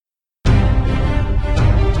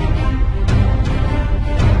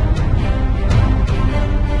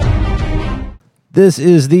This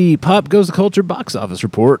is the Pop Goes the Culture box office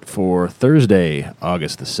report for Thursday,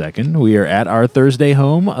 August the 2nd. We are at our Thursday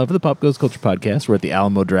home of the Pop Goes the Culture podcast. We're at the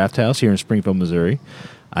Alamo Draft House here in Springfield, Missouri.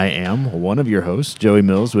 I am one of your hosts, Joey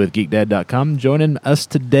Mills with GeekDad.com. Joining us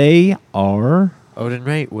today are... Odin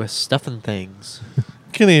Wright with Stuffing Things.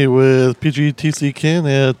 Kenny with PGTC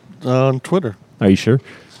Ken on Twitter. Are you sure?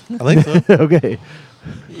 I think so. Okay.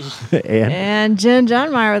 And Jen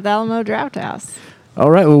Johnmeyer with Alamo Draft House. All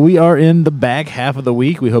right, well, we are in the back half of the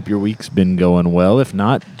week. We hope your week's been going well. If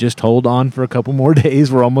not, just hold on for a couple more days.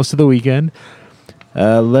 We're almost to the weekend.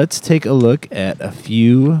 Let's take a look at a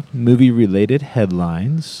few movie-related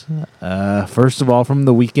headlines. First of all, from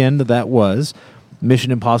the weekend that was,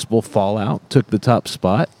 Mission Impossible Fallout took the top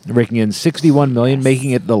spot, raking in $61 million,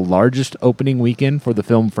 making it the largest opening weekend for the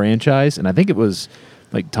film franchise. And I think it was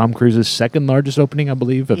like Tom Cruise's second largest opening, I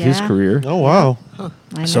believe, of his career. Oh, wow.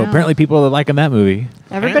 I So know. apparently people are liking that movie.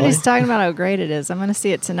 Everybody's talking about how great it is. I'm going to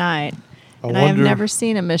see it tonight. And I have never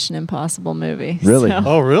seen a Mission Impossible movie. Really? So.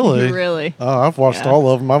 Oh, really? Really. Oh, I've watched all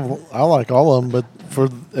of them. I like all of them, but for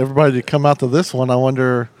everybody to come out to this one, I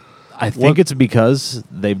wonder... I think it's because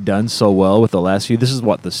they've done so well with the last few. This is,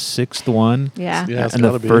 what, the sixth one? Yeah. Yeah, it's And the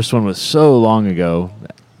gotta be. first one was so long ago,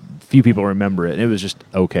 few people remember it. It was just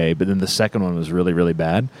okay, but then the second one was really, really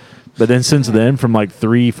bad. But then since then, from like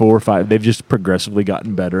 3, 4, 5, they've just progressively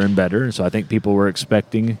gotten better and better. And so I think people were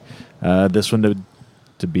expecting this one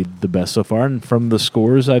to be the best so far. And from the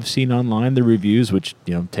scores I've seen online, the reviews, which,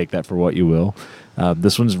 take that for what you will,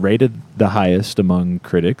 this one's rated the highest among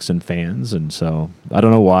critics and fans. And so I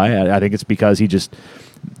don't know why. I think it's because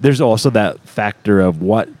there's also that factor of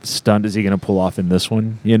what stunt is he going to pull off in this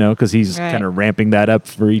one, because he's kind of ramping that up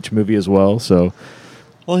for each movie as well. So...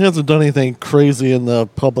 Well, he hasn't done anything crazy in the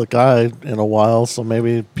public eye in a while, so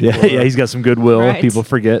maybe people Yeah, he's got some goodwill. Right. People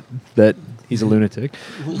forget that he's a lunatic.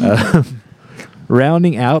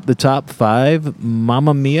 Rounding out the top 5,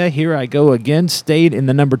 Mamma Mia, Here I Go Again, stayed in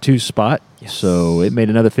the number 2 spot. Yes. So it made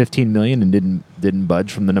another $15 million and didn't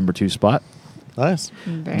budge from the number 2 spot. Nice.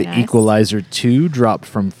 Very The nice. Equalizer 2 dropped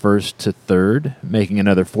from first to third, making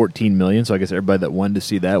another $14 million. So I guess everybody that wanted to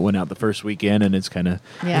see that went out the first weekend, and it's kind of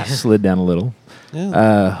slid down a little.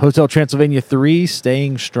 Yeah. Hotel Transylvania 3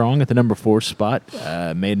 staying strong at the number 4 spot,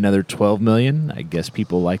 made another $12 million. I guess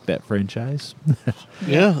people like that franchise.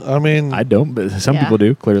 Yeah, I mean, I don't, but some Yeah. people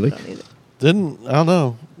do, clearly. I don't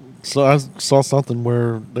know. So I saw something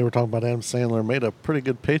where they were talking about Adam Sandler made a pretty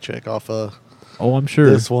good paycheck off of Oh, I'm sure.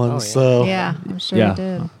 this one. Oh, yeah. So Yeah, I'm sure Yeah. it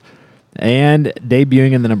did. And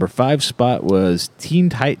debuting in the number 5 spot was Teen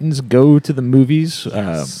Titans Go to the Movies,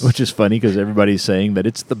 which is funny because everybody's saying that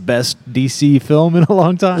it's the best DC film in a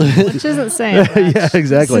long time. Which isn't saying much. Yeah,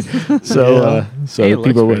 exactly. So, so Hey, it looks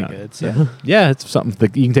people pretty went. good, so. Yeah, it's something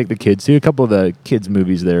that you can take the kids to. A couple of the kids'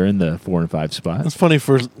 movies there in the 4 and 5 spot. it's funny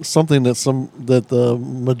for something that the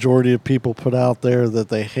majority of people put out there that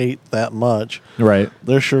they hate that much. Right.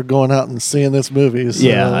 They're sure going out and seeing this movie. So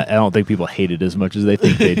Yeah, I don't think people hate it as much as they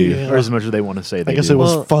think they do, Yeah. or as much as they want to say they I guess do. it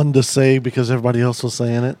was Well- fun to say because everybody else was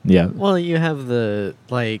saying it. Yeah. Well, you have the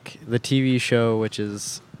TV show, which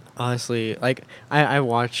is honestly I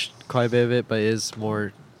watched quite a bit of it, but it is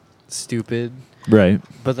more stupid. Right.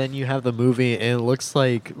 But then you have the movie, and it looks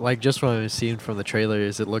like just what I've seen from the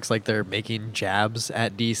trailers, it looks like they're making jabs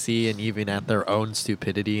at DC and even at their own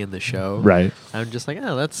stupidity in the show. Right. I'm just like,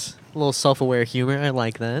 oh, that's a little self-aware humor. I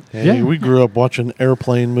like that. Hey, Yeah. we grew up watching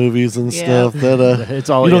airplane movies and Yeah. stuff. That It's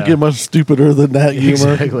all you don't get much stupider than that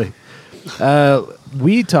humor. Exactly.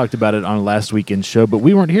 We talked about it on last weekend's show, but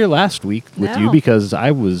we weren't here last week with you No. because I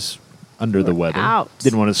was under the weather. out.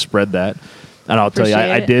 Didn't want to spread that. And I'll tell you, I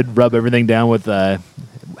Appreciate it. did rub everything down with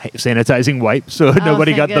sanitizing wipes, so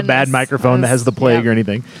nobody got thank the bad goodness. microphone that has the plague Yep. or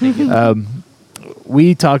anything.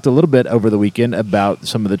 We talked a little bit over the weekend about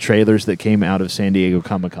some of the trailers that came out of San Diego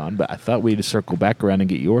Comic-Con, but I thought we'd circle back around and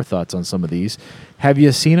get your thoughts on some of these. Have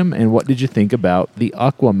you seen them, and what did you think about the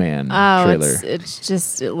Aquaman trailer?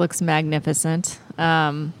 It looks magnificent.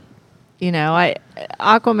 Aquaman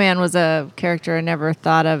was a character I never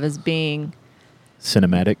thought of as being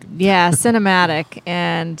Cinematic. cinematic,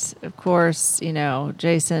 and of course,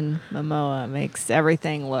 Jason Momoa makes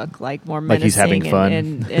everything look like more Like he's having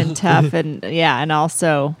menacing fun. and tough, and and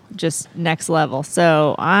also just next level.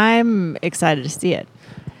 So I'm excited to see it.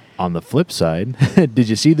 On the flip side, did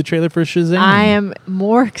you see the trailer for Shazam? I am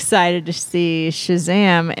more excited to see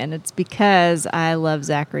Shazam, and it's because I love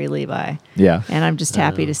Zachary Levi, Yeah. and I'm just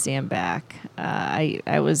happy to see him back.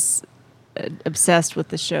 I was obsessed with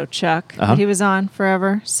the show Chuck Uh-huh. that he was on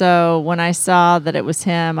forever. So when I saw that it was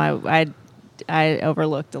him, I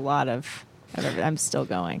overlooked a lot of. I'm still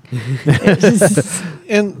going. It's just-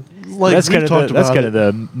 And like that's we kind of talked that's about kind of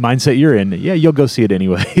the mindset you're in. Yeah, you'll go see it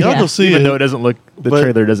anyway. Yeah, I'll Yeah. go see Even it. though it doesn't look, the but,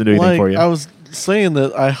 trailer doesn't do anything like, for you. I was saying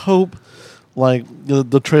that I hope, like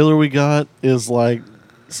the trailer we got is like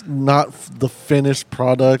not the finished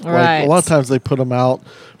product. Like Right. a lot of times they put them out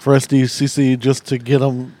for SDCC just to get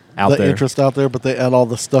them Out the there. interest out there, but they add all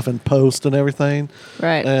the stuff in post and everything.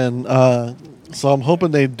 Right. And so I'm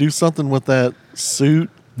hoping they do something with that suit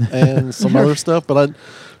and some other stuff. But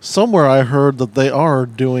somewhere I heard that they are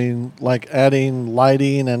doing like adding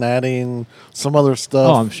lighting and adding some other stuff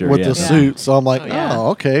Oh, I'm sure, with yeah. the Yeah. suit. So I'm like, Oh, yeah.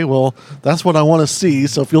 okay, well, that's what I want to see.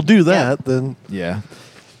 So if you'll do that, then Yeah.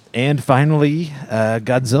 And finally,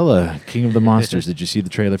 Godzilla, King of the Monsters. Did you see the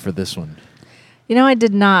trailer for this one? You know, I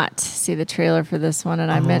did not see the trailer for this one,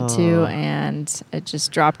 and I meant Oh. to, and it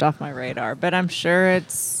just dropped off my radar. But I'm sure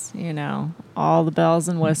it's, you know, all the bells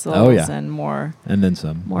and whistles Oh, yeah. and more And then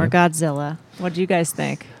some. more Yeah. Godzilla. What do you guys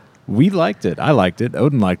think? We liked it. I liked it.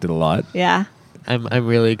 Odin liked it a lot. Yeah. I'm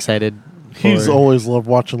really excited. he's for- always loved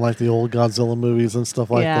watching like the old Godzilla movies and stuff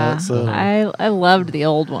like yeah. that. So I loved the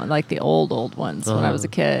old one, like the old ones when I was a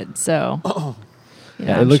Uh-huh. kid. So you know,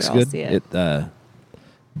 Yeah, it I'm looks sure I'll good. see it.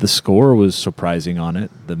 The score was surprising on it.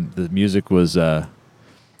 The music was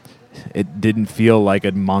it didn't feel like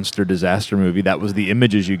a monster disaster movie. That was the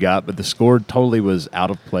images you got, but the score totally was out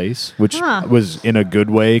of place, which Huh. was in a good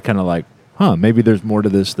way, kind of like, maybe there's more to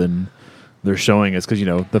this than they're showing us, because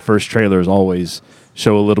the first trailers always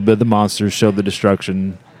show a little bit of the monsters, show the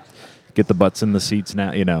destruction, get the butts in the seats now,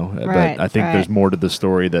 Right, but I think right. there's more to the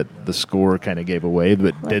story that the score kind of gave away,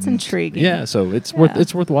 but Well, that's didn't. intriguing. Yeah, so it's Yeah.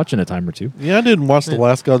 worth watching a time or two. yeah, I didn't watch the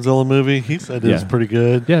last Godzilla movie. He said it was Yeah. pretty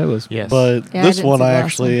good. Yeah, it was. Yes. But Yeah, I this didn't one see the I last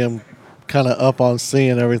actually am kind of up on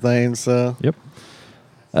seeing everything. So Yep.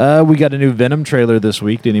 We got a new Venom trailer this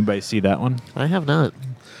week. Did anybody see that one? I have not.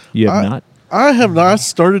 You have I- not? I have not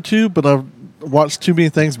started to, but I've watched too many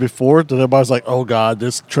things before that everybody's like, "Oh God,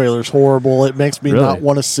 this trailer's horrible. It makes me Really? not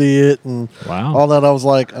want to see it," and Wow. all that. I was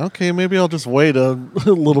like, "Okay, maybe I'll just wait a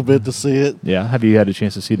little bit to see it." Yeah. Have you had a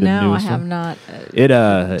chance to see the No, I newest have one? not. It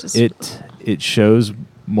it shows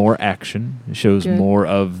more action. It shows Good. more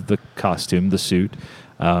of the costume, the suit.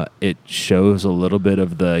 It shows a little bit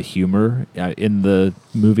of the humor in the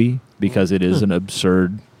movie because it is an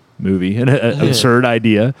absurd movie, an absurd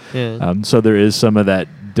idea. Yeah. So there is some of that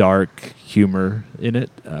dark humor in it.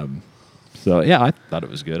 So yeah, I thought it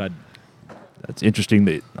was good. That's interesting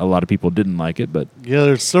that a lot of people didn't like it, but Yeah,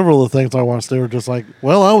 there's several of the things I watched. They were just like,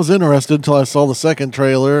 "Well, I was interested until I saw the second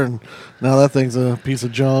trailer, and now that thing's a piece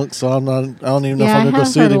of junk. So I'm not. I don't even know Yeah, if I I'm gonna go have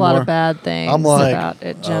see it heard a anymore." lot of bad things I'm like, about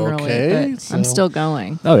it generally, okay, but I'm so- still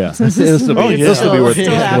going. oh yeah, it'll still be, Oh, yeah. it'll still be worth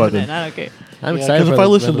still worth happening. watching. I don't care. I'm Yeah, excited if for I the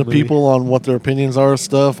listen to Venom movie. people on what their opinions are of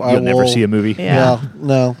stuff, I You'll will never see a movie. Yeah.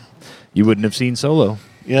 No. You wouldn't have seen Solo.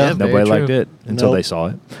 Yeah, Yeah, very Nobody true. liked it until Nope. they saw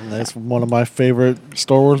it. that's one of my favorite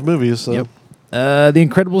Star Wars movies. So. Yep. The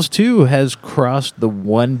Incredibles 2 has crossed the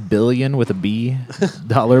 $1 billion with a B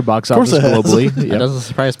dollar box course office it has. globally. That Yep. doesn't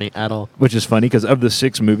surprise me at all. Which is funny because of the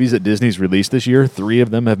 6 movies that Disney's released this year, 3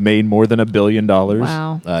 of them have made more than $1 billion.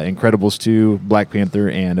 Wow. Incredibles 2, Black Panther,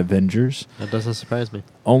 and Avengers. That doesn't surprise me.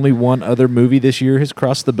 Only one other movie this year has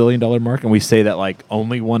crossed the $1 billion mark, and we say that like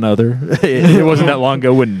only one other. it wasn't that long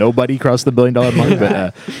ago when nobody crossed the $1 billion mark,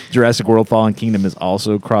 but Jurassic World: Fallen Kingdom has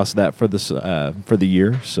also crossed that for the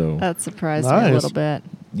year. So That surprised me Nice. a little bit.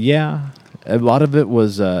 yeah, a lot of it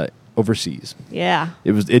was overseas. Yeah.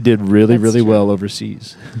 It did really That's really true. well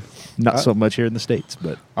overseas. Not so much here in the States,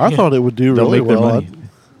 but I thought it would do they'll really make their well. money.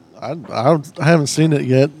 I haven't seen it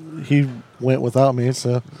yet. He went without me,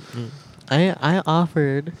 so I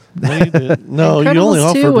offered. no, you didn't. No, you only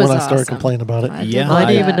Incredibles 2 offered when was I started awesome. complaining about it. I did Yeah. I like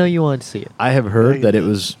didn't even that. know you wanted to see it. I have Yeah, heard you that it did.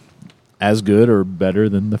 was as good or better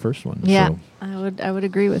than the first one. Yeah. So. I would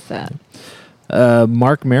agree with that.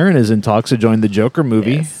 Mark Maron is in talks to join the Joker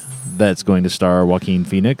movie. Yes. That's going to star Joaquin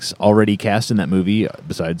Phoenix. Already cast in that movie,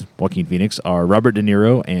 besides Joaquin Phoenix, are Robert De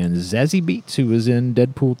Niro and Zazie Beetz, who was in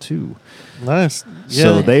Deadpool 2. Nice.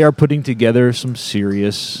 So Yeah. they are putting together some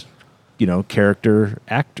serious, character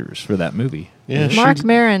actors for that movie. Yeah, Mark she-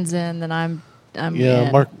 Maron's in, then I'm Yeah,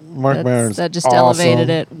 in. Mark That's- Maron's that just awesome. elevated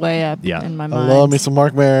it way up Yeah. in my I mind. love me some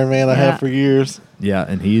Mark Maron, man. I Yeah. have for years. Yeah,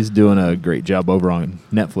 and he's doing a great job over on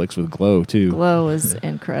Netflix with Glow, too. Glow is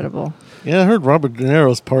incredible. Yeah, I heard Robert De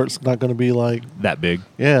Niro's part's not going to be like. That big.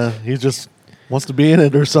 Yeah, he just wants to be in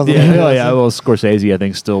it or something. Yeah, like that. yeah. Well, Scorsese, I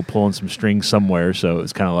think, still pulling some strings somewhere. So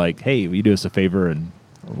it's kind of like, hey, will you do us a favor and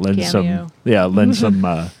lend Cameo.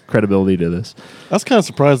 some credibility to this. I was kind of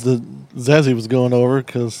surprised that Zazie was going over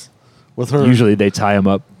because with her. Usually they tie him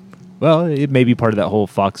up. Well, it may be part of that whole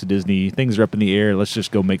Fox Disney things are up in the air. Let's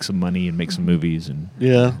just go make some money and make some movies. And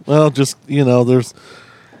Yeah, well, just there's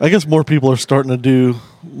I guess more people are starting to do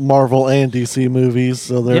Marvel and DC movies,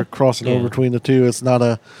 so they're Yeah. crossing Yeah. over between the two. It's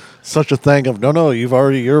not such a thing of no, you're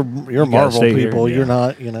gotta Marvel stay here, people, yeah. you're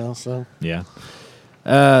not, so. Yeah.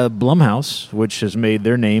 Blumhouse, which has made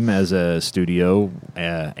their name as a studio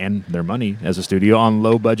and their money as a studio on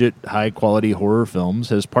low-budget, high-quality horror films,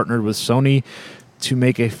 has partnered with Sony to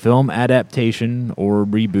make a film adaptation or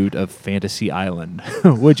reboot of Fantasy Island,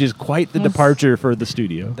 which is quite the departure for the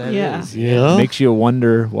studio. That Yeah. is, Yeah. Makes you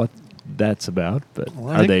wonder what that's about, but Well,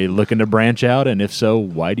 I are think- they looking to branch out? And if so,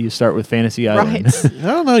 why do you start with Fantasy Island? Right. I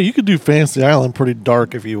don't know. You could do Fantasy Island pretty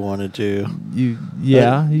dark if you wanted to. you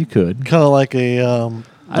could. Kind of like a.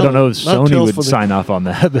 I don't know if not Sony Tales would for the- sign off on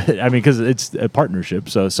that, but I mean, because it's a partnership,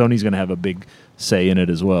 so Sony's going to have a big say in it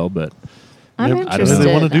as well. But I'm Yep. I don't know. interested.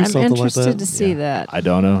 They wanna do I'm something like interested that. to see yeah, that. I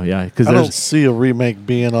don't know. Yeah, because I don't there's see a remake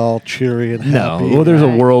being all cheery and no. happy. Well, there's a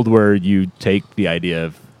Right. world where you take the idea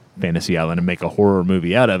of Fantasy Island and make a horror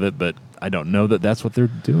movie out of it, but I don't know that that's what they're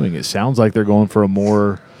doing. It sounds like they're going for a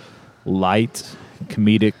more light,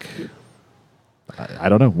 comedic. I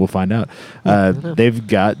don't know. We'll find out. They've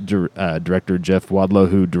got director Jeff Wadlow,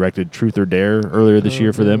 who directed Truth or Dare earlier this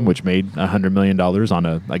year for them, which made $100 million on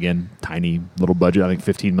a, again, tiny little budget, I think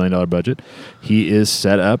 $15 million budget. He is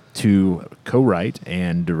set up to co-write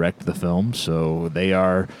and direct the film, so they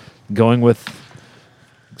are going with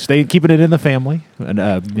keeping it in the family, and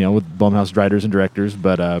with Blumhouse writers and directors,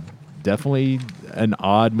 but definitely an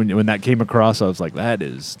odd when that came across. I was like, that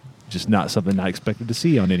is just not something I expected to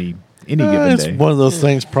see on any given It's day. one of those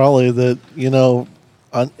things probably that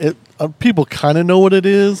people kind of know what it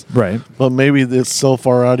is, Right. but maybe it's so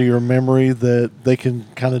far out of your memory that they can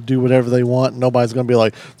kind of do whatever they want. Nobody's going to be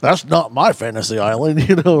like, "That's not my Fantasy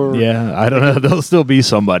Island," Or, Yeah, I don't know. There'll still be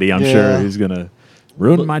somebody, I'm sure, Yeah. who's gonna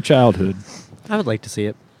ruin my childhood. I would like to see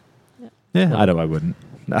it. Yeah, I wouldn't.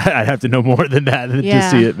 I'd have to know more than that to Yeah.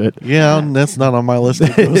 see it, but Yeah, and that's not on my list to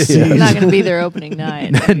go see. It's not going to be their opening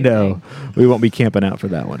night. or no, anything. we won't be camping out for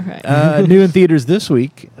that one. Right. New in theaters this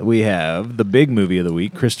week, we have the big movie of the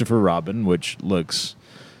week, Christopher Robin, which looks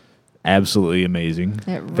absolutely amazing.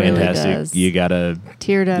 It really Fantastic. does. You gotta.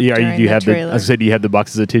 Teared up Yeah, during you the have trailer. I said you have the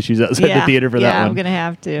boxes of tissues outside the theater for that one. I'm going to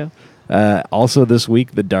have to. Also this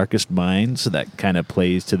week, The Darkest Minds. So that kind of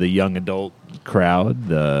plays to the young adult crowd,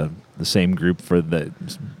 the same group that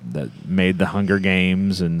made The Hunger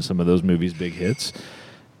Games and some of those movies big hits.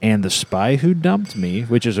 And The Spy Who Dumped Me,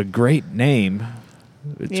 which is a great name.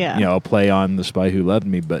 It's, Yeah. a play on The Spy Who Loved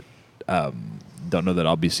Me, but don't know that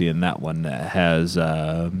I'll be seeing that one. That has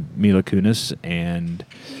Mila Kunis and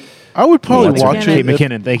I would probably what's her watch name? it. Kate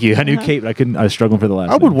McKinnon. Thank you. I knew Uh-huh. Kate. I was struggling for the last.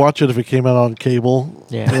 I would name. watch it if it came out on cable.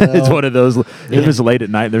 Yeah. It's one of those. If it's late at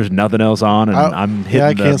night, there's nothing else on, and I'm hitting.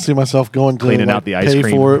 I can't see myself going to cleaning out the ice pay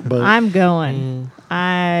cream. for it, but I'm going.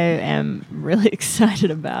 I am really excited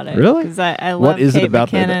about it. Really? Because I love What is Kate it about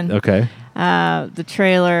McKinnon. that? Okay. The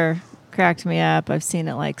trailer cracked me up. I've seen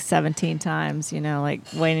it like 17 times, like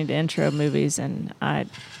waiting to intro movies, and I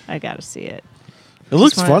got to see it. it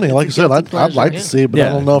looks Just funny. wanted- Like I it's a said, guilty I'd like pleasure. to see it, but Yeah. I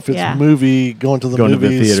don't know if it's Yeah. movie going to the Going to the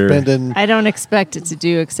movies, theater. spending. I don't expect it to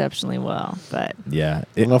do exceptionally well, but Yeah.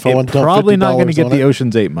 don't know if I want to dump probably not going to $50 get on the it.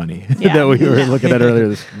 Ocean's 8 money Yeah. that we were No. looking at earlier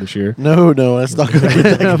this year. No, it's not going to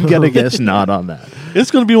get that. I'm gonna guess not on that. It's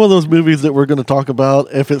going to be one of those movies that we're going to talk about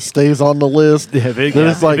if it stays on the list. If it, Then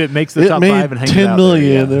it's like if it makes the top made 5 and hangs 10 out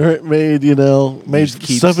million, there, or it made made Just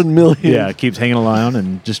keeps- 7 million. yeah, it keeps hanging around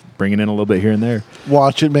and just bringing in a little bit here and there.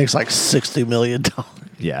 Watch it makes like $60 million.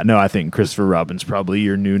 Yeah, no, I think Christopher Robin's probably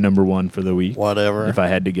your new number one for the week, Whatever. if I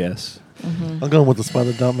had to guess. I'm going with the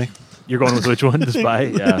Spider Dummy. You're going with which one? The Spy?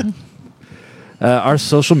 Yeah. Our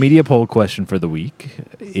social media poll question for the week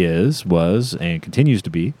was, and continues to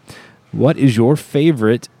be, what is your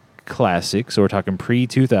favorite classic, so we're talking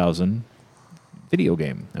pre-2000, video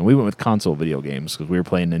game? And we went with console video games because we were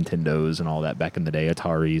playing Nintendos and all that back in the day,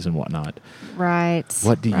 Ataris and whatnot. right.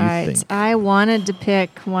 What do you right. think? I wanted to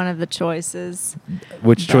pick one of the choices.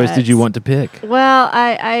 Which choice did you But- want to pick? Well,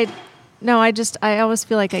 I always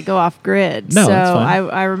feel like I go off grid. No, so that's fine.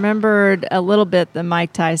 I remembered a little bit the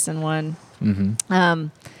Mike Tyson one. Mm-hmm.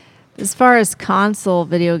 As far as console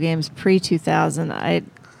video games pre 2000,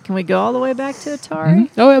 can we go all the way back to Atari?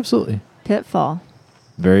 Oh, absolutely. Pitfall.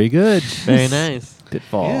 Very good. Very nice.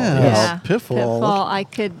 Pitfall. Yeah. Yes. Pitfall.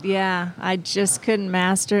 I just couldn't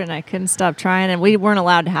master it, and I couldn't stop trying. And we weren't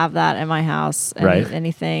allowed to have that in my house. Right.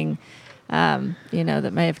 Anything,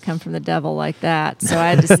 that may have come from the devil like that. So I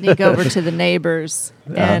had to sneak over to the neighbors,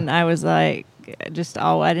 and I was like, I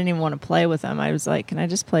didn't even want to play with them. I was like, can I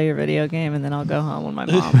just play your video game, and then I'll go home when my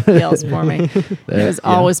mom yells for me. It was Yeah.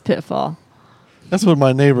 always Pitfall. That's what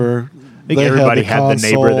my neighbor think they everybody had had the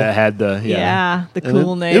neighbor console. that had the Yeah, the And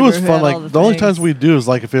cool it, neighbor. It was who fun. had all Like the only times things. we do is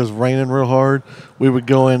like if it was raining real hard, we would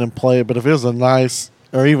go in and play. But if it was a nice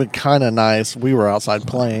or even kind of nice, we were outside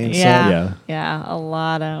playing. Yeah, Yeah.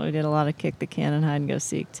 yeah, we did a lot of kick the can and hide and go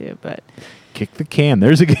seek too. But kick the can.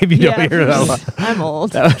 There's a game you don't hear about a lot. I'm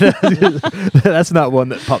old. That's not one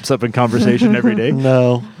that pops up in conversation every day. So,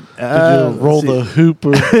 no. Uh, roll let's see. the hoop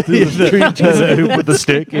or through the street. The hoop with the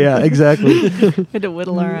stick. Yeah, exactly. We had to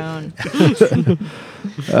whittle our own.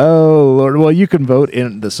 Oh, Lord. Well, you can vote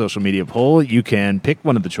in the social media poll. You can pick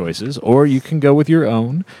one of the choices, or you can go with your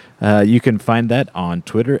own. You can find that on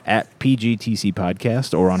Twitter at PGTC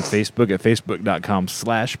Podcast or on Facebook at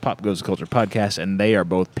facebook.com/Pop Goes the Culture Podcast. And they are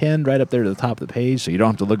both pinned right up there to the top of the page, so you don't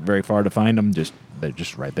have to look very far to find them. They're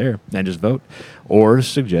just right there. And just vote. Or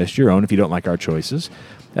suggest your own if you don't like our choices.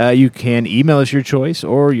 You can email us your choice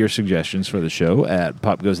or your suggestions for the show at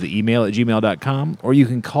popgoestheemail@gmail.com, or you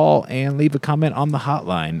can call and leave a comment on the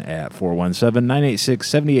hotline at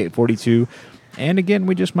 417-986-7842. And again,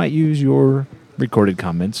 we just might use your recorded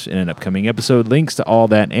comments in an upcoming episode. Links to all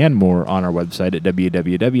that and more on our website at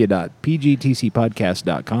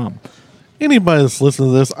www.pgtcpodcast.com. Anybody that's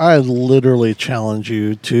listening to this, I literally challenge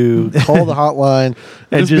you to call the hotline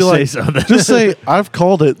And be just say something. Just say, I've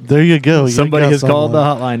called it. There you go. You Somebody got has called the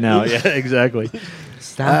someone. hotline now. Yeah, exactly.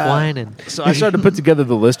 Stop whining. So I started to put together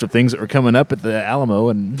the list of things that were coming up at the Alamo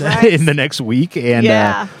and Right. in the next week. And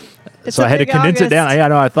yeah. It's so a I had to big condense it down. August. I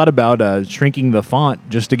know. I thought about shrinking the font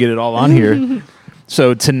just to get it all on here.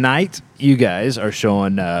 So tonight, you guys are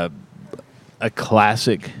showing a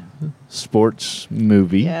classic sports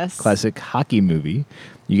movie, Yes. classic hockey movie.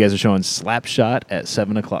 You guys are showing Slapshot at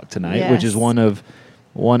 7:00 tonight, which is Yes.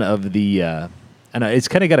 one of the. And it's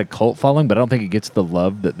kind of got a cult following, but I don't think it gets the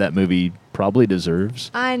love that movie probably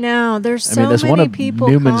deserves. I know. There's I mean, so that's one many of people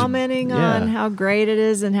Newman's- commenting yeah. on how great it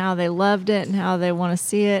is and how they loved it and how they want to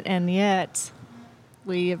see it, and yet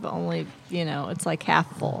we have only, it's like half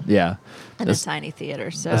full Yeah. in a That's- tiny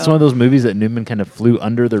theater. So That's one of those movies that Newman kind of flew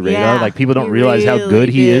under the radar. Yeah, Like people don't he realize how really good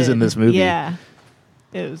he is did. in this movie. Yeah,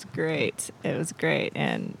 it was great. It was great,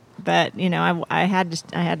 but I had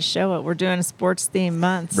to show it. We're doing a sports themed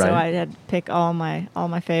month, Right. so I had to pick all my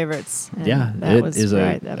favorites. And Yeah, that it was is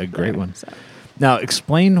right a up great there, one. so. Now,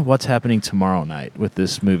 explain what's happening tomorrow night with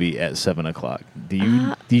this movie at 7:00.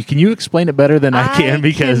 Can you explain it better than I can?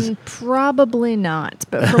 Because can probably not.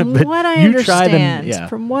 But from But what I you try them, understand, yeah.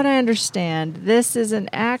 from what I understand, this is an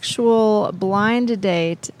actual blind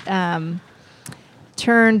date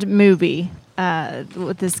turned movie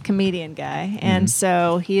with this comedian guy, and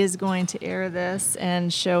so he is going to air this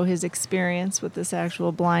and show his experience with this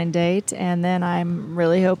actual blind date. And then I'm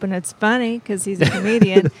really hoping it's funny because he's a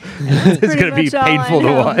comedian. And that's It's pretty gonna be much all I painful to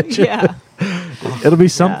know. watch. Yeah. it'll be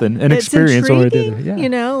something, an It's experience when we're doing intriguing,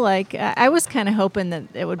 it. Yeah. like I was kind of hoping that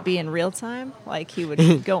it would be in real time, like he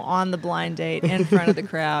would go on the blind date in front of the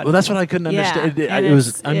crowd. Well, that's what I couldn't understand. Yeah, It and was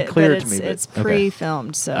it's- unclear but to me. But It's okay.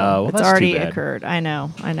 pre-filmed, so Oh, well, it's that's too already bad. occurred. I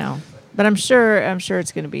know, but I'm sure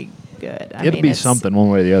it's going to be good. I It'll mean, be it's- something one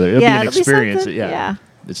way or the other. It'll Yeah, be an it'll be experience. something, Yeah. yeah.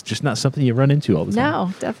 It's just not something you run into all the time.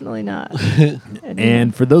 No, definitely not.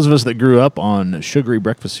 And for those of us that grew up on sugary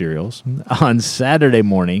breakfast cereals, on Saturday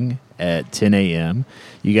morning at 10 a.m.,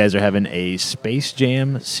 you guys are having a Space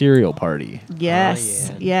Jam cereal party.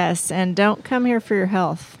 Yes, Oh, yes, and don't come here for your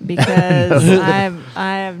health because I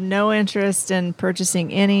have no interest in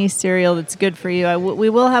purchasing any cereal that's good for you.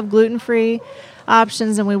 We will have gluten-free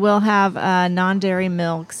options, and we will have non-dairy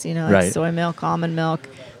milks, like Right. soy milk, almond milk.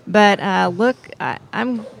 But look,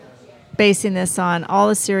 I'm basing this on all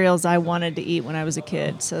the cereals I wanted to eat when I was a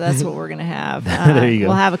kid, so that's what we're going to have. There you go.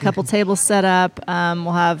 We'll have a couple tables set up.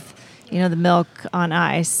 We'll have the milk on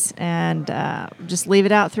ice, and just leave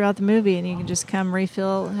it out throughout the movie, and you can just come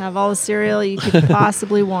refill, have all the cereal you could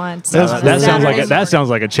possibly want. That's- on That Saturday sounds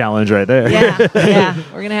like a challenge right there. yeah,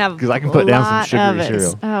 we're gonna have 'Cause I can put down some lot sugary of it.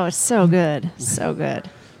 cereal. Oh, it's so good, so good.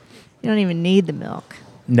 You don't even need the milk.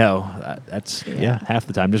 No, that's Yeah. half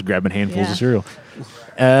the time just grabbing handfuls Yeah. of cereal.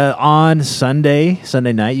 On Sunday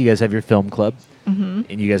night, you guys have your film club, and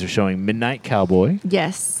you guys are showing Midnight Cowboy.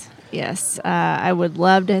 Yes. I would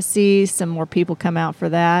love to see some more people come out for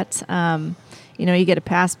that. You get a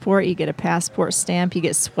passport, you get a passport stamp, you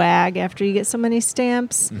get swag after you get so many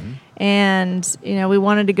stamps. And, we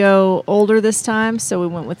wanted to go older this time, so we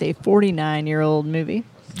went with a 49-year-old movie.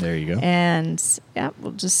 There you go. And,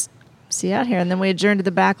 we'll just see you out here. And then we adjourn to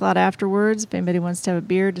the back lot afterwards if anybody wants to have a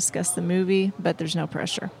beer, discuss the movie, but there's no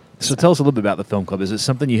pressure. So tell us a little bit about the film club. Is it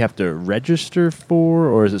something you have to register for,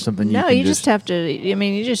 or is it something you No, can you just have to.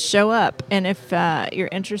 You just show up, and if you're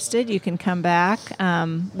interested, you can come back.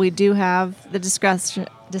 We do have the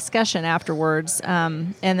discussion afterwards.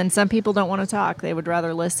 And then some people don't want to talk; they would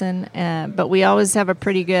rather listen. But we always have a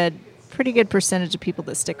pretty good percentage of people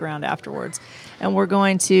that stick around afterwards. And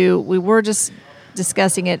we were just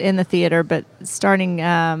discussing it in the theater, but starting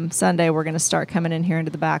Sunday, we're going to start coming in here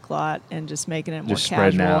into the back lot and just making it more Just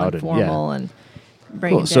spreading casual out and and- formal and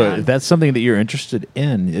bringing Cool. it So down. if that's something that you're interested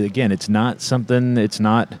in, again, it's not something. It's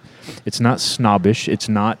not snobbish. It's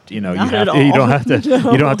not Not you at don't all. have to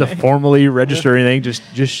No you don't have to way. formally register or anything.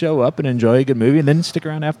 Just show up and enjoy a good movie, and then stick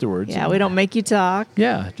around afterwards. Yeah, we don't make you talk.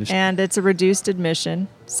 Yeah, just And it's a reduced admission,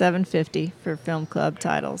 $7.50 for film club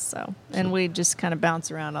titles. So, and we just kind of bounce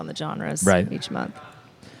around on the genres Right. each month.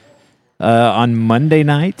 on Monday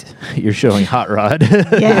night, you're showing Hot Rod.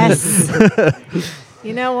 Yes.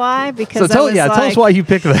 You know why? Because So tell I was tell us why you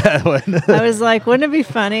picked that one. I was like, wouldn't it be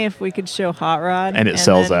funny if we could show Hot Rod? And it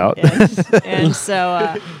sells out. And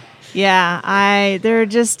so, there are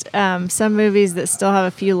just some movies that still have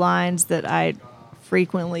a few lines that I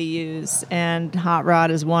frequently use, and Hot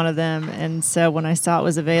Rod is one of them. And so when I saw it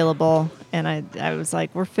was available, and I was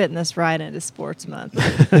like, we're fitting this right into Sports Month.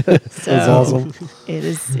 So That's awesome. it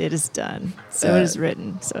is done. So it is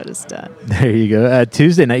written. So it is done. There you go.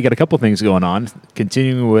 Tuesday night, you got a couple things going on.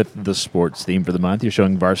 Continuing with the sports theme for the month, you're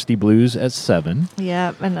showing Varsity Blues at 7.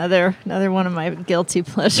 Yeah, another one of my guilty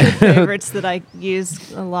pleasure favorites that I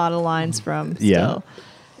use a lot of lines from. Still.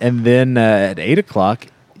 And then at 8 o'clock,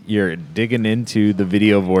 you're digging into the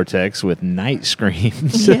Video Vortex with Night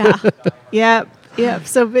Screams. Yeah.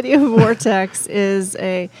 So Video Vortex is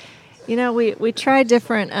we try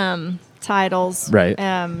different titles,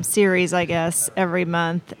 Right. series, I guess, every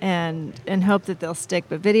month, and hope that they'll stick.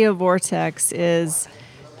 But Video Vortex is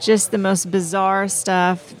just the most bizarre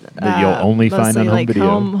stuff That you'll only find mostly on home like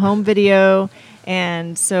video. Home video.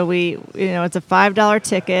 And so it's a $5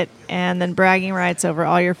 ticket, and then bragging rights over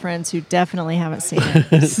all your friends who definitely haven't seen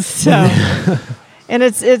it. So, and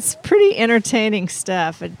it's pretty entertaining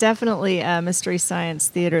stuff. It definitely Mystery Science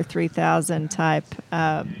Theater 3000 type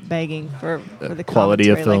begging for the quality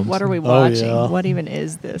of commentary. films. Like, what are we Oh, watching? yeah. What even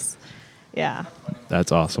is this? Yeah.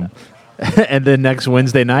 That's awesome. And then next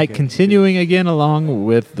Wednesday night, continuing again along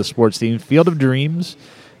with the sports theme, Field of Dreams.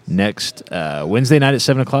 Next Wednesday night at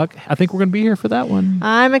 7 o'clock. I think we're going to be here for that one.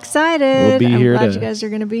 I'm excited. We'll be I'm here glad to- you guys are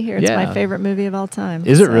going to be here. It's Yeah. my favorite movie of all time.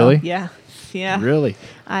 Is it really? Yeah. Yeah. Really?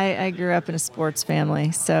 I grew up in a sports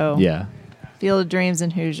family, so Yeah. Field of Dreams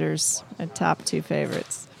and Hoosiers are top two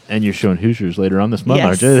favorites. And you're showing Hoosiers later on this month, Yes.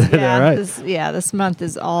 aren't you? Is that Yeah, right? this month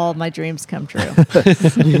is all my dreams come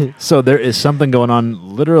true. So there is something going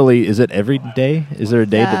on. Literally, is it every day? Is there a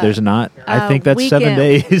day that there's not? I think that's 7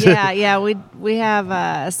 Weekend. days. Yeah. We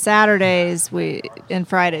have Saturdays and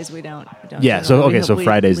Fridays we don't. Yeah, so, generally. okay, so we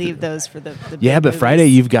Fridays- leave those for the Yeah, big but movies. Friday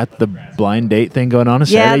you've got the blind date thing going on. Yeah,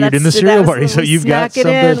 Saturday you're doing the cereal party, so you've got snuck it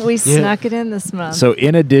something. in. We snuck it in this month. So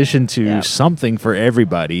in addition to Yep. something for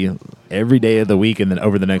everybody, every day of the week and then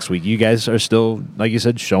over the next week, you guys are still, like you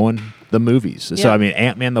said, showing the movies. So, Yep. I mean,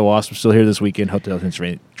 Ant-Man the Wasp is still here this weekend, Hotel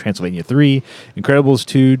Transylvania 3, Incredibles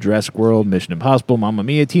 2, Jurassic World, Mission Impossible, Mamma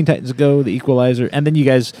Mia, Teen Titans Go, The Equalizer, and then you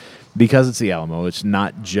guys, because it's the Alamo, it's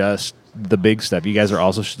not just the big stuff. You guys are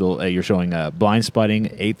also still, you're showing Blind Spotting,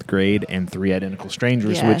 8th Grade, and 3 Identical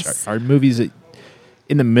Strangers, Yes. which are movies that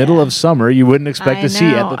in the middle of summer you wouldn't expect I to see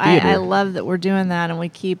at know. the theater. I love that we're doing that, and we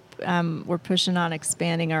keep we're pushing on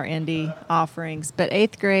expanding our indie offerings. But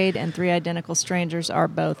 8th Grade and 3 Identical Strangers are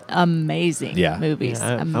both amazing Yeah. movies. Yeah,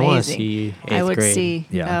 I amazing. wanna see I 8th would Grade. see.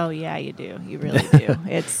 Yeah. Oh yeah, you do. You really do.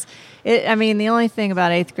 I mean, the only thing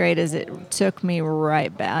about 8th Grade is it took me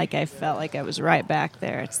right back. Like I felt like I was right back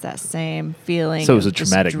there. It's that same feeling. So it was of a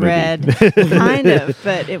just traumatic dread, movie. kind of,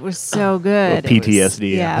 but it was so good. Well, It was-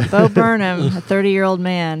 PTSD, yeah. Yeah, Bo Burnham, a 30-year-old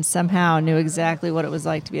man, somehow knew exactly what it was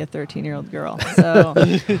like to be a 13-year-old girl. So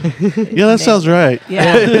Yeah, that sounds right.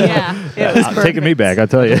 yeah, it was Taking me perfect. back, I'll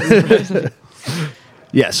tell you.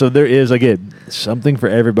 Yeah, so there is, again, something for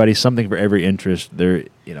everybody, something for every interest. There,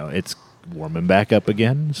 it's warming back up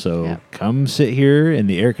again. So Yep. come sit here in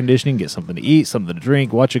the air conditioning, get something to eat, something to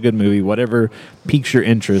drink, watch a good movie, whatever piques your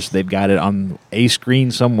interest. They've got it on a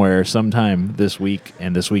screen somewhere, sometime this week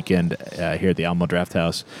and this weekend here at the Alamo Draft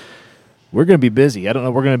House. We're going to be busy. I don't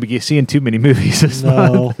know. We're going to be seeing too many movies this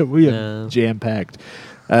No. month. We are No. jam-packed.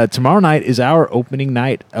 Tomorrow night is our opening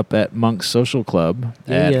night up at Monk's Social Club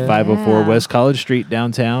at Yeah. 504 Yeah. West College Street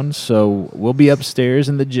downtown. So we'll be upstairs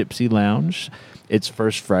in the Gypsy Lounge. It's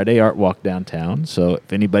First Friday Art Walk downtown. So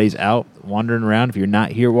if anybody's out wandering around, if you're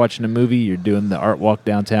not here watching a movie, you're doing the Art Walk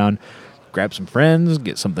downtown, grab some friends,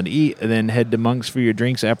 get something to eat, and then head to Monk's for your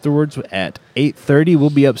drinks afterwards. At 8:30, we'll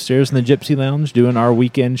be upstairs in the Gypsy Lounge doing our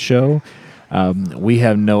weekend show. We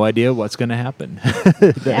have no idea what's going to happen.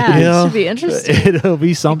 Yeah, Yeah. it should be interesting. It'll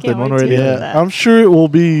be something can't one wait way or to the hear other. that. I'm sure it will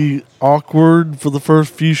be awkward for the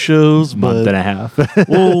first few shows, Month but and a half.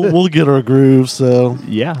 we'll get our groove. So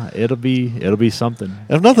Yeah, it'll be something.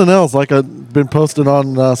 if nothing else, like I've been posting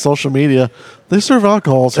on social media, they serve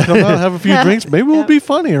alcohol, so come out and have a few drinks. Maybe we'll be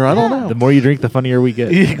funnier. I don't know. The more you drink, the funnier we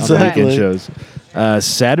get. Exactly. On the weekend shows.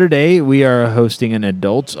 Saturday, we are hosting an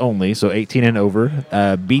adults only, so 18 and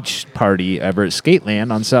over, beach party over at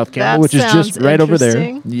Skateland on South Campbell, That which is just sounds right over there.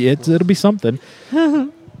 interesting. Yeah, it'll be something.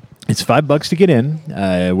 It's $5 to get in,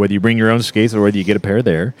 whether you bring your own skates or whether you get a pair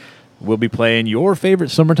there. We'll be playing your favorite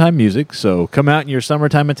summertime music, so come out in your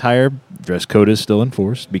summertime attire. Dress code is still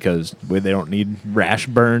enforced because they don't need rash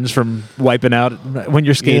burns from wiping out when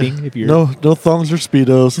you're skating. Yeah. If you're No thongs or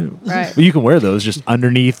speedos. Right. But you can wear those just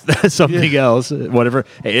underneath something else, whatever.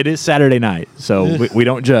 Hey, it is Saturday night, so we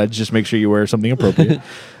don't judge. Just make sure you wear something appropriate.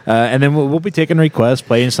 And then we'll be taking requests,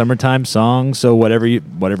 playing summertime songs. So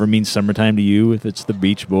whatever means summertime to you, if it's the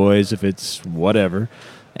Beach Boys, if it's whatever.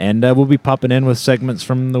 And we'll be popping in with segments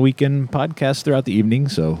from the weekend podcast throughout the evening.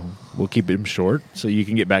 So we'll keep them short so you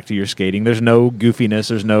can get back to your skating. There's no goofiness.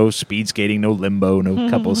 There's no speed skating, no limbo, no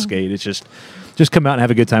couple skate. It's just come out and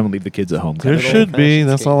have a good time and leave the kids at home. There Good should be. old-fashioned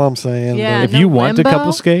That's skate. all I'm saying. Yeah. If no you want to limbo?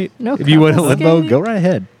 couple skate, No if you want a couple limbo, skating? go right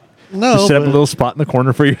ahead. No, Just set up a but- little spot in the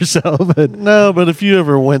corner for yourself. And No, but if you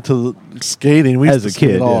ever went to the skating, we As used a to skate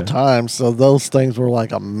kid, all yeah. the time. So those things were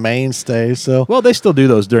like a mainstay. So well, they still do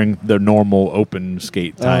those during the normal open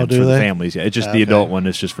skate times do for the they? families. Yeah, it's just the Okay. adult one.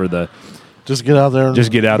 It's just for the just get out there and Just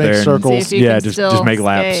get out make there and- circles. See if you Yeah, can just still make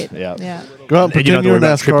laps. skate. Yeah. Yeah. Go out and and you don't have pretend to you're worry in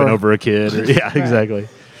about tripping NASCAR. over a kid. Or, yeah, exactly.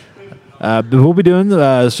 But we'll be doing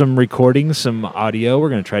some recording, some audio. We're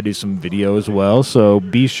going to try to do some video as well. So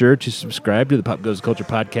be sure to subscribe to the Pop Goes Culture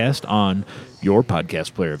podcast on your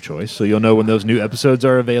podcast player of choice, so you'll know when those new episodes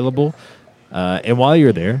are available. And while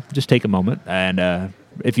you're there, just take a moment and,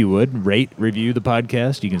 if you would, rate, review the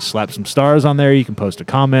podcast. You can slap some stars on there. You can post a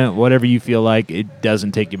comment, whatever you feel like. It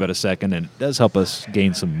doesn't take you but a second, and it does help us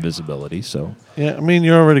gain some visibility. So, Yeah, I mean,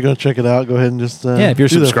 you're already going to check it out. Go ahead and just yeah, if you're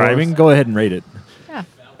do that for subscribing, us. go ahead and rate it. Yeah.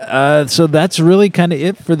 So that's really kind of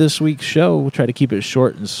it for this week's show. We'll try to keep it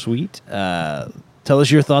short and sweet. Tell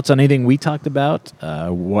us your thoughts on anything we talked about,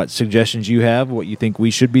 what suggestions you have, what you think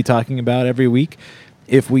we should be talking about every week.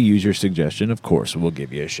 If we use your suggestion, of course, we'll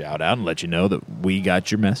give you a shout out and let you know that we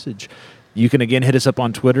got your message. You can again hit us up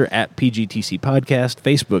on Twitter at PGTC Podcast,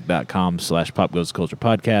 Facebook.com/PopGoesCulture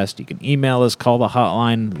Podcast. You can email us, call the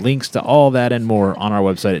hotline, links to all that and more on our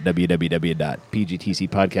website at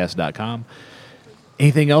www.pgtcpodcast.com.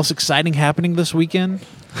 Anything else exciting happening this weekend?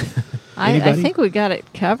 I Anybody? think we got it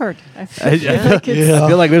covered. I I feel like it's Yeah.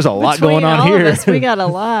 feel like there's a lot between going on all here. Of us, we got a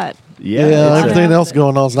lot. Yeah, it's- everything else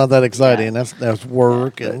going on is not that exciting. That's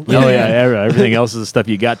work. And, Oh yeah, everything else is the stuff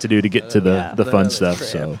you got to do to get to the fun the stuff. trip.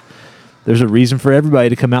 So there's a reason for everybody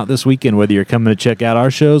to come out this weekend, whether you're coming to check out our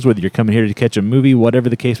shows, whether you're coming here to catch a movie, whatever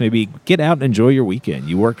the case may be. Get out and enjoy your weekend.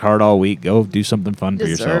 You worked hard all week. Go do something fun for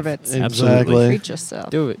Deserve yourself. it. Absolutely. Exactly. Treat yourself.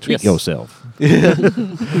 Do it. Treat Yes. yourself.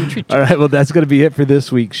 All right, well, that's going to be it for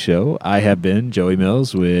this week's show. I have been Joey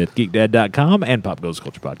Mills with GeekDad.com and Pop Goes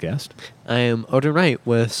Culture Podcast. I am Odin Wright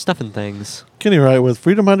with Stuffing Things. Kenny Wright with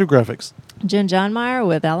Freedom Minded Graphics. Jen John Meyer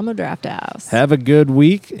with Alamo Draft House. Have a good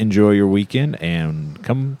week. Enjoy your weekend, and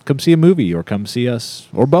come see a movie or come see us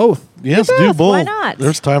or both. Yes, both. do both. Why not?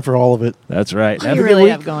 There's time for all of it. That's right. What Have do a you good really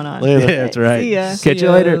week. have going on? Later. Yeah, that's right. See ya. Catch you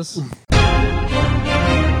later. Yes.